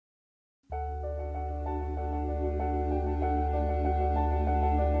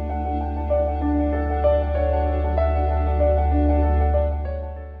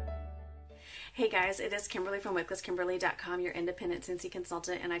guys, it is Kimberly from Kmbrly.com, your independent Scentsy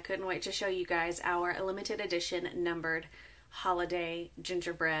consultant, and I couldn't wait to show you guys our limited edition numbered holiday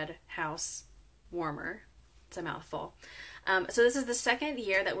gingerbread house warmer. It's a mouthful. So this is the second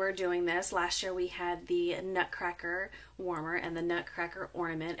year that we're doing this. Last year we had the Nutcracker warmer and the Nutcracker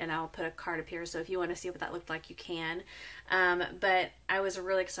ornament, and I'll put a card up here so if you want to see what that looked like you can. But I was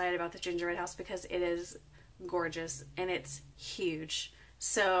really excited about the gingerbread house because it is gorgeous and it's huge.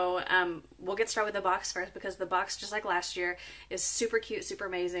 So we'll get started with the box first because the box, just like last year, is super cute, super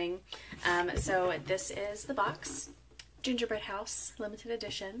amazing. So this is the box, Gingerbread House Limited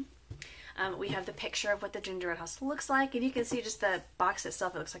Edition. We have the picture of what the gingerbread house looks like, and you can see just the box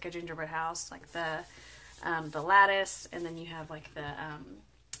itself. It looks like a gingerbread house, like the lattice, and then you have like the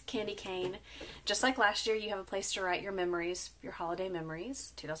candy cane. Just like last year, you have a place to write your memories, your holiday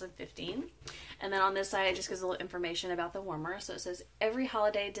memories, 2015. And then on this side, it just gives a little information about the warmer. So it says, every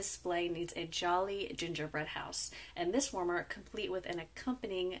holiday display needs a jolly gingerbread house. And this warmer, complete with an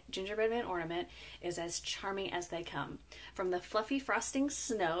accompanying Gingerbread Man ornament, is as charming as they come. From the fluffy frosting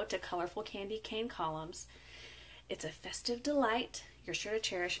snow to colorful candy cane columns, it's a festive delight you're sure to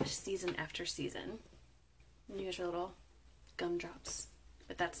cherish season after season. And here's your little gumdrops.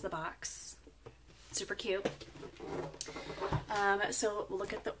 But that's the box. Super cute. So we'll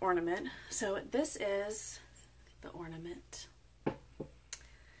look at the ornament. So this is the ornament.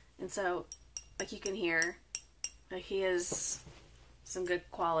 And so, like you can hear, like he is some good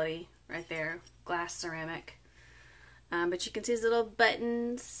quality right there. Glass ceramic. But you can see his little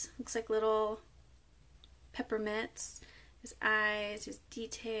buttons. Looks like little peppermints. His eyes, his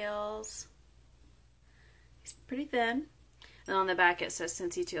details. He's pretty thin. And on the back it says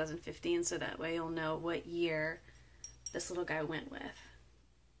Scentsy 2015, so that way you'll know what year this little guy went with.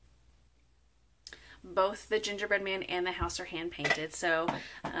 Both the Gingerbread Man and the house are hand painted, so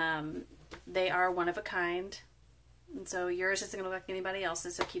they are one of a kind. And so yours isn't going to look like anybody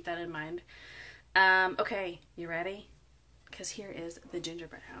else's, so keep that in mind. Okay, you ready? Because here is the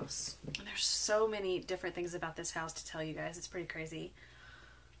gingerbread house. And there's so many different things about this house to tell you guys. It's pretty crazy.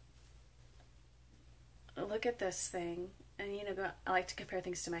 Look at this thing. And you know, I like to compare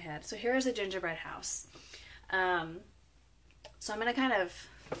things to my head. So here is a gingerbread house. So I'm going to kind of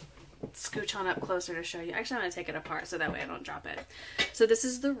scooch on up closer to show you. Actually, I'm going to take it apart so that way I don't drop it. So this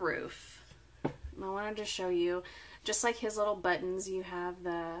is the roof. And I wanted to show you, just like his little buttons, you have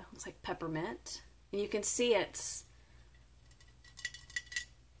the, looks like peppermint. And you can see it's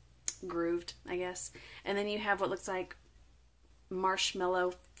grooved, I guess. And then you have what looks like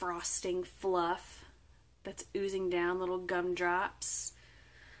marshmallow frosting fluff that's oozing down, little gumdrops.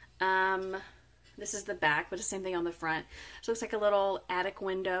 This is the back, but the same thing on the front. So it looks like a little attic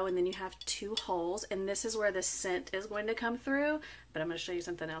window, and then you have two holes, and this is where the scent is going to come through, but I'm going to show you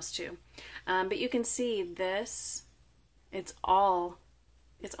something else too. But you can see this, it's all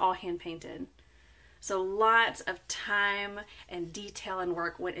hand painted. So lots of time and detail and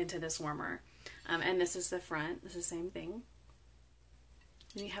work went into this warmer. And this is the front. This is the same thing.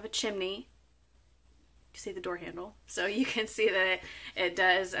 And you have a chimney. You see the door handle, so you can see that it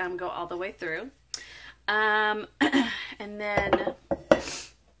does go all the way through. And then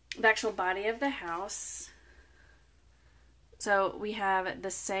the actual body of the house. So we have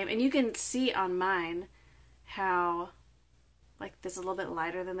the same, and you can see on mine how like this is a little bit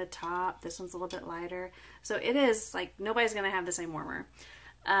lighter than the top. This one's a little bit lighter. So it is like nobody's going to have the same warmer.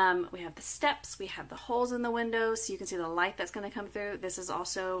 We have the steps. We have the holes in the windows, so you can see the light that's going to come through. This is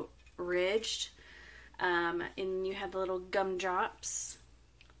also ridged. And you have the little gumdrops,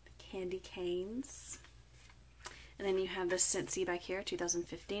 the candy canes, and then you have the Scentsy back here,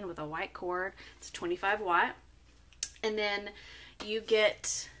 2015, with a white cord. It's 25 watt. And then you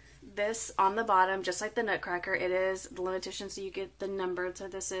get this on the bottom, just like the Nutcracker. It is the limitation, so you get the numbered. So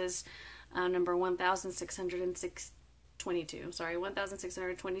this is number 1,622. Sorry,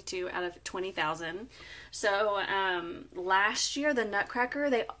 1,622 out of 20,000. So last year, the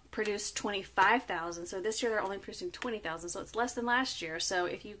Nutcracker, they produced 25,000. So this year, they're only producing 20,000. So it's less than last year. So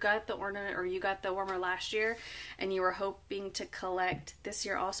if you got the ornament or you got the warmer last year and you were hoping to collect this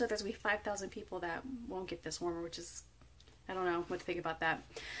year also, there's going to be 5,000 people that won't get this warmer, which is, I don't know what to think about that.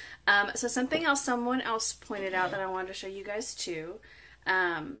 So something else someone else pointed out that I wanted to show you guys too.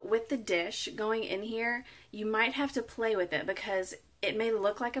 With the dish going in here, you might have to play with it because it may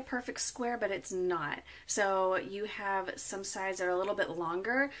look like a perfect square, but it's not. So you have some sides that are a little bit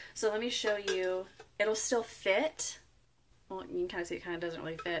longer. So let me show you. It'll still fit. Well, you can kind of see it kind of doesn't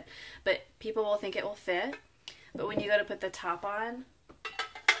really fit, but people will think it will fit. But when you go to put the top on,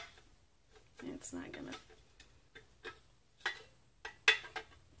 it's not gonna.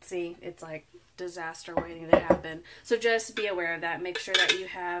 See, it's like disaster waiting to happen. So just be aware of that. Make sure that you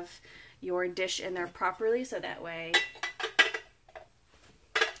have your dish in there properly so that way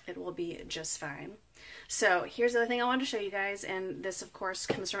it will be just fine. So here's the other thing I wanted to show you guys, and this of course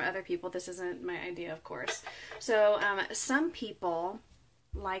comes from other people. This isn't my idea, of course. So some people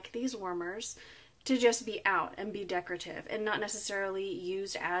like these warmers to just be out and be decorative and not necessarily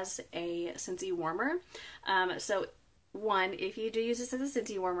used as a Scentsy warmer. So one, if you do use this as a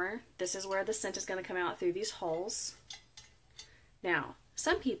Scentsy warmer, this is where the scent is going to come out through these holes. Now,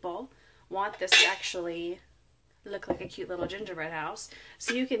 some people want this to actually look like a cute little gingerbread house.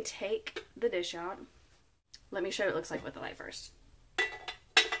 So you can take the dish out. Let me show you what it looks like with the light first.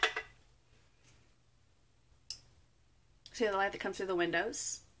 See the light that comes through the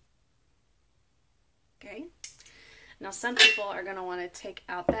windows? Okay. Now some people are going to want to take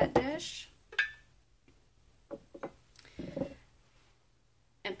out that dish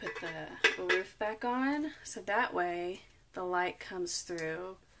and put the roof back on, so that way the light comes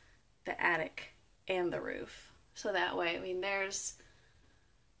through the attic and the roof. So that way, I mean, there's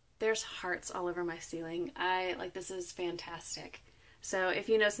hearts all over my ceiling. This is fantastic. So if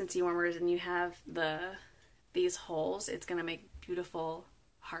you know Scentsy warmers and you have these holes, it's going to make beautiful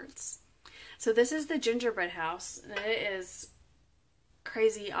hearts. So this is the gingerbread house, and it is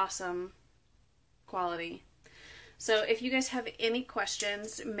crazy awesome quality. So if you guys have any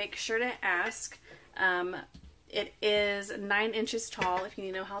questions, make sure to ask. It is 9 inches tall, if you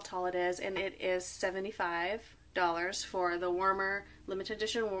need to know how tall it is, and it is $75 for the warmer, limited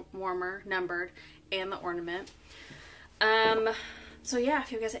edition warmer, numbered, and the ornament. So yeah,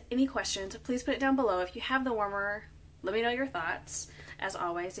 if you guys have any questions, please put it down below. If you have the warmer, let me know your thoughts. As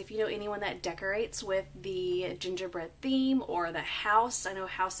always, if you know anyone that decorates with the gingerbread theme or the house, I know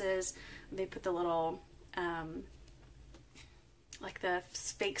houses, they put the little, like the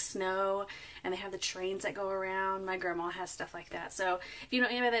fake snow, and they have the trains that go around. My grandma has stuff like that. So if you know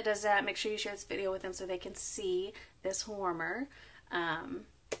anybody that does that, make sure you share this video with them so they can see this warmer.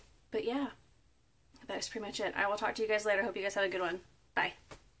 But yeah, that is pretty much it. I will talk to you guys later. Hope you guys have a good one.